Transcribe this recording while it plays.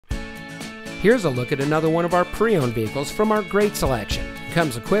Here's a look at another one of our pre-owned vehicles from our great selection.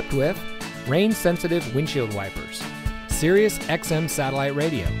 Comes equipped with rain-sensitive windshield wipers, Sirius XM satellite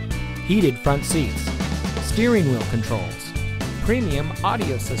radio, heated front seats, steering wheel controls, premium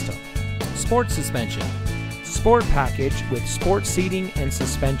audio system, sport suspension, sport package with sport seating and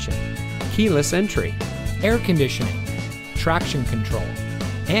suspension, keyless entry, air conditioning, traction control,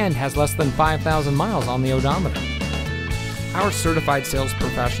 and has less than 5,000 miles on the odometer. Our certified sales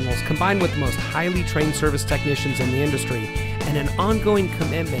professionals, combined with the most highly trained service technicians in the industry and an ongoing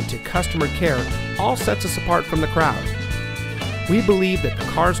commitment to customer care, all sets us apart from the crowd. We believe that the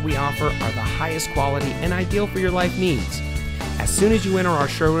cars we offer are the highest quality and ideal for your life needs. As soon as you enter our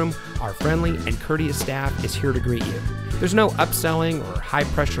showroom, our friendly and courteous staff is here to greet you. There's no upselling or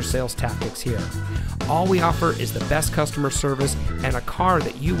high-pressure sales tactics here. All we offer is the best customer service and a car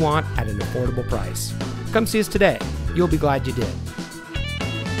that you want at an affordable price. Come see us today. You'll be glad you did.